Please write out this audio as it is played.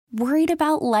Worried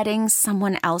about letting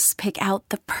someone else pick out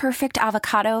the perfect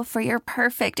avocado for your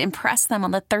perfect impress them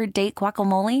on the third date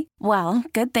guacamole? Well,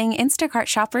 good thing Instacart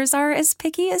shoppers are as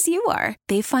picky as you are.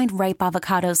 They find ripe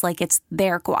avocados like it's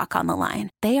their guac on the line.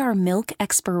 They are milk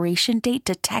expiration date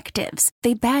detectives.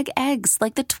 They bag eggs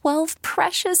like the 12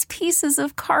 precious pieces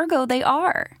of cargo they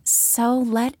are. So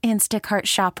let Instacart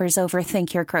shoppers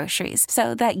overthink your groceries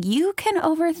so that you can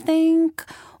overthink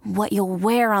what you'll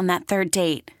wear on that third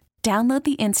date. Download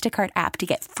the Instacart app to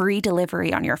get free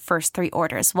delivery on your first 3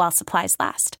 orders while supplies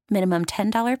last. Minimum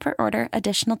 $10 per order.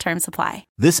 Additional terms apply.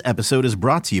 This episode is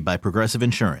brought to you by Progressive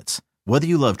Insurance. Whether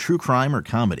you love true crime or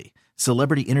comedy,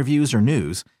 celebrity interviews or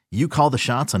news, you call the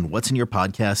shots on what's in your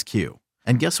podcast queue.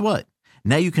 And guess what?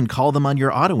 Now you can call them on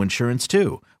your auto insurance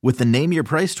too with the Name Your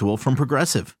Price tool from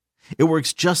Progressive. It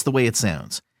works just the way it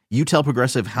sounds. You tell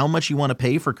Progressive how much you want to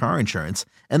pay for car insurance,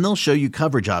 and they'll show you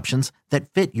coverage options that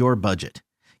fit your budget.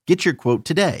 Get your quote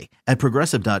today at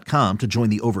Progressive.com to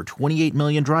join the over 28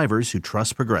 million drivers who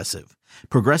trust Progressive.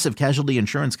 Progressive Casualty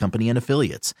Insurance Company and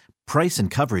Affiliates. Price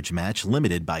and coverage match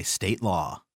limited by state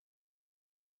law.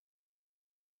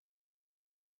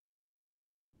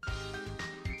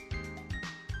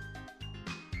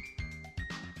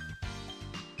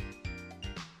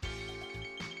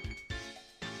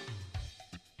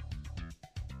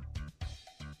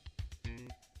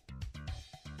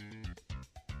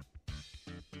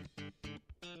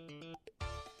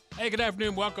 Hey, good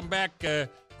afternoon. Welcome back.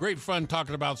 Great fun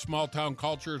talking about small town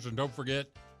cultures. And don't forget,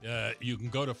 you can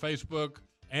go to Facebook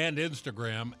and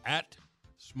Instagram at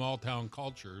Small Town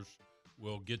Cultures.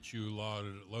 We'll get you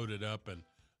loaded up. And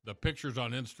the pictures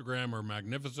on Instagram are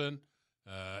magnificent.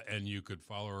 And you could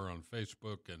follow her on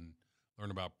Facebook and learn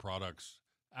about products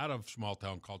out of Small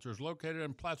Town Cultures located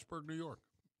in Plattsburgh, New York.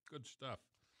 Good stuff.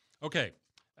 Okay.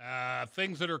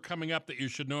 Things that are coming up that you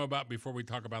should know about before we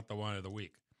talk about the wine of the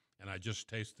week. And I just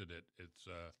tasted it.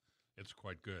 It's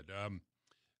quite good.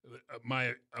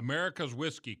 My America's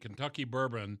Whiskey, Kentucky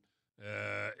Bourbon,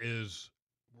 is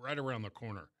right around the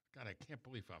corner. God, I can't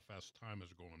believe how fast time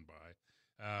is going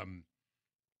by.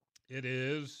 It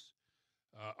is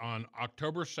on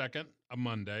October 2nd, a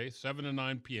Monday, 7 to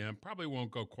 9 p.m. Probably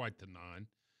won't go quite to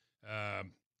 9.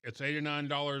 It's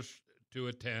 $89 to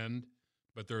attend,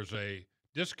 but there's a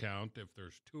discount if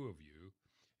there's 2 of you.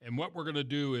 And what we're going to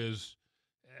do is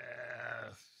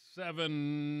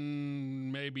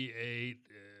 7, maybe 8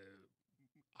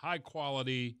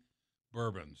 high-quality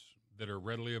bourbons that are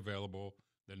readily available,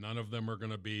 that none of them are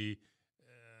going to be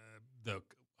the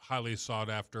highly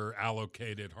sought-after,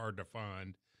 allocated, hard to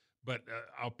find. But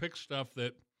I'll pick stuff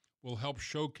that will help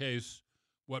showcase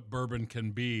what bourbon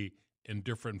can be in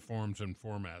different forms and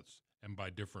formats and by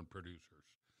different producers.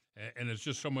 And it's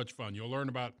just so much fun. You'll learn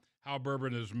about how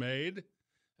bourbon is made,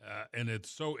 and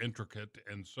it's so intricate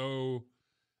and so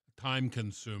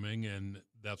time-consuming, and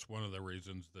that's one of the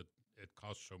reasons that it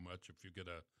costs so much if you get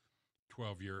a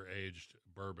 12-year aged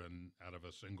bourbon out of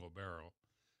a single barrel.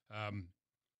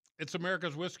 It's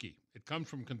America's Whiskey. It comes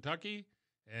from Kentucky,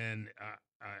 and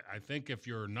I think if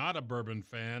you're not a bourbon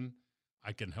fan,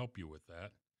 I can help you with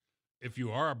that. If you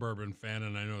are a bourbon fan,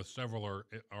 and I know several are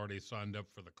already signed up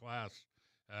for the class,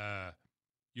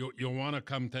 you'll want to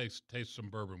come taste some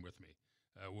bourbon with me.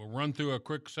 We'll run through a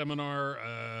quick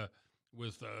seminar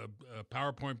with a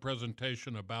PowerPoint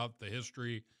presentation about the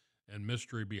history and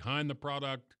mystery behind the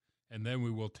product, and then we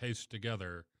will taste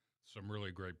together some really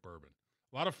great bourbon.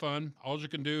 A lot of fun. All you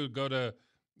can do is go to,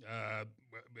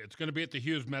 it's going to be at the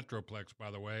Hughes Metroplex, by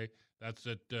the way. That's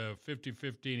at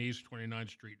 5015 East 29th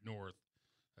Street North,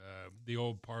 the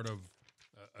old part of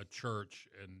a church,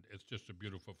 and it's just a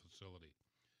beautiful facility.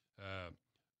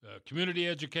 Community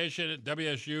education at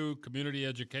WSU, community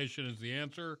education is the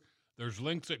answer. There's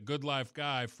links at Good Life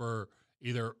Guy for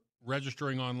either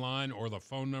registering online or the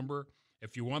phone number.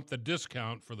 If you want the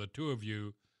discount for the 2 of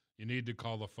you, you need to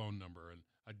call the phone number. And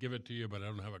I'd give it to you, but I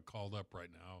don't have it called up right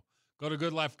now. Go to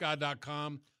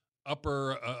goodlifeguy.com,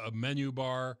 upper menu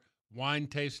bar, wine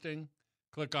tasting.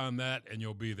 Click on that, and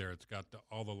you'll be there. It's got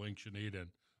all the links you need and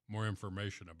more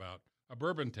information about a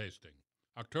bourbon tasting.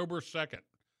 October 2nd.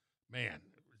 Man,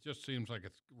 it just seems like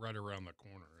it's right around the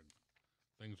corner, and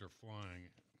things are flying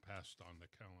past on the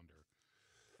calendar.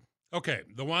 Okay,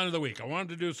 the wine of the week. I wanted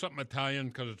to do something Italian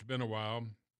because it's been a while.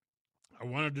 I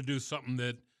wanted to do something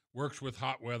that works with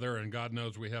hot weather, and God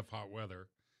knows we have hot weather.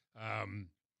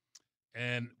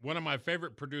 And one of my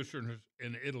favorite producers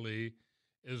in Italy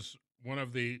is one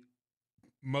of the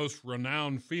most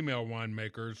renowned female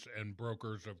winemakers and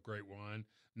brokers of great wine,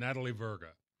 Natalie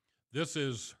Verga. This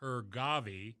is her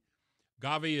Gavi.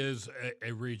 Gavi is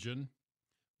a region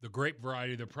The grape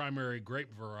variety, the primary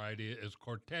grape variety is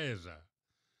Corteza.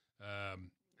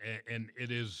 And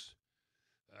it is,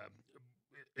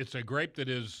 it's a grape that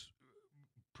is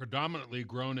predominantly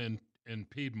grown in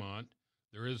Piedmont.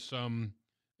 There is some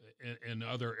in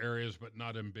other areas, but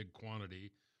not in big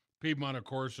quantity. Piedmont, of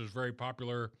course, is very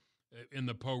popular in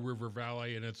the Po River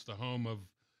Valley, and it's the home of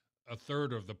a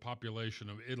third of the population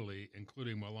of Italy,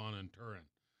 including Milan and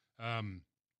Turin.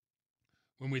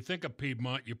 When we think of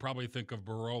Piedmont, you probably think of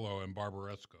Barolo and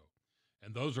Barbaresco,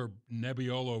 and those are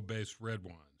Nebbiolo-based red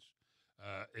wines.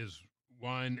 Is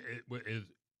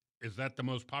that the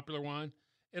most popular wine?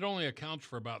 It only accounts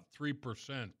for about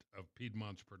 3% of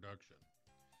Piedmont's production.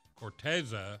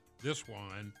 Corteza, this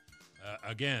wine,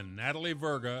 again, Natalie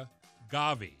Verga,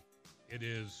 Gavi. It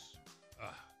is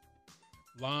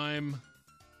lime,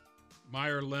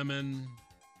 Meyer lemon,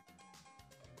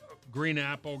 green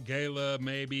apple, Gala,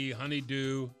 maybe,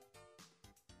 honeydew.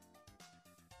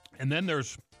 And then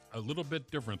there's a little bit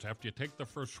difference. After you take the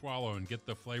first swallow and get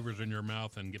the flavors in your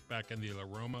mouth and get back into the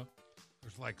aroma,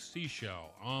 there's like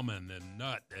seashell, almond, and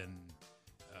nut, and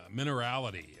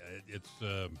minerality. It's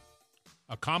a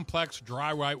complex,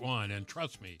 dry white wine, and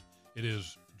trust me, it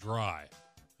is dry,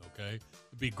 okay?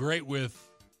 It'd be great with,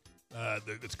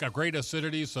 it's got great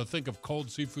acidity, so think of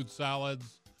cold seafood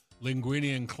salads,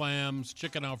 linguine and clams,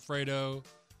 chicken Alfredo,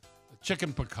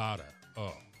 chicken piccata.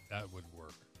 Oh, that would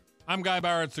work. I'm Guy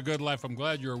Bauer. It's A Good Life. I'm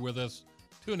glad you're with us.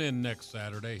 Tune in next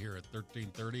Saturday here at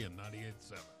 1330 and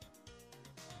 98.7.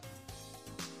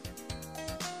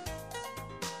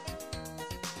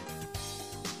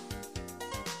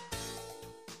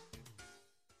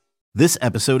 This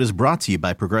episode is brought to you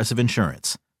by Progressive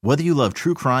Insurance. Whether you love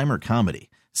true crime or comedy,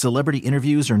 celebrity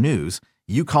interviews or news,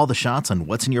 you call the shots on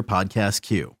what's in your podcast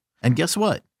queue. And guess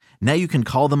what? Now you can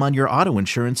call them on your auto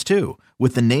insurance too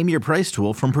with the Name Your Price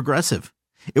tool from Progressive.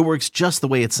 It works just the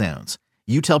way it sounds.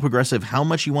 You tell Progressive how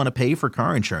much you want to pay for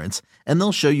car insurance, and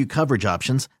they'll show you coverage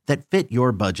options that fit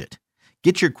your budget.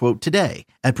 Get your quote today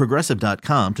at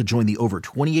Progressive.com to join the over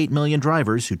 28 million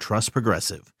drivers who trust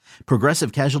Progressive.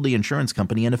 Progressive Casualty Insurance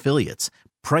Company and Affiliates.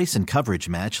 Price and coverage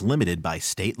match limited by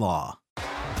state law.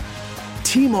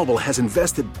 T-Mobile has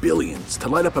invested billions to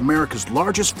light up America's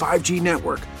largest 5G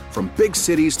network, from big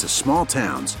cities to small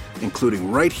towns,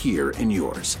 including right here in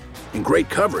yours. And great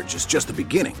coverage is just the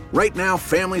beginning. Right now,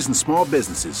 families and small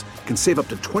businesses can save up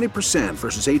to 20%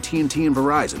 versus AT&T and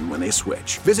Verizon when they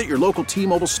switch. Visit your local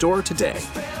T-Mobile store today.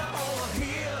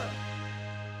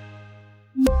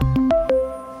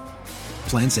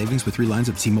 Plan savings with 3 lines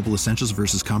of T-Mobile Essentials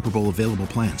versus comparable available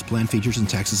plans. Plan features and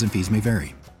taxes and fees may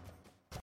vary.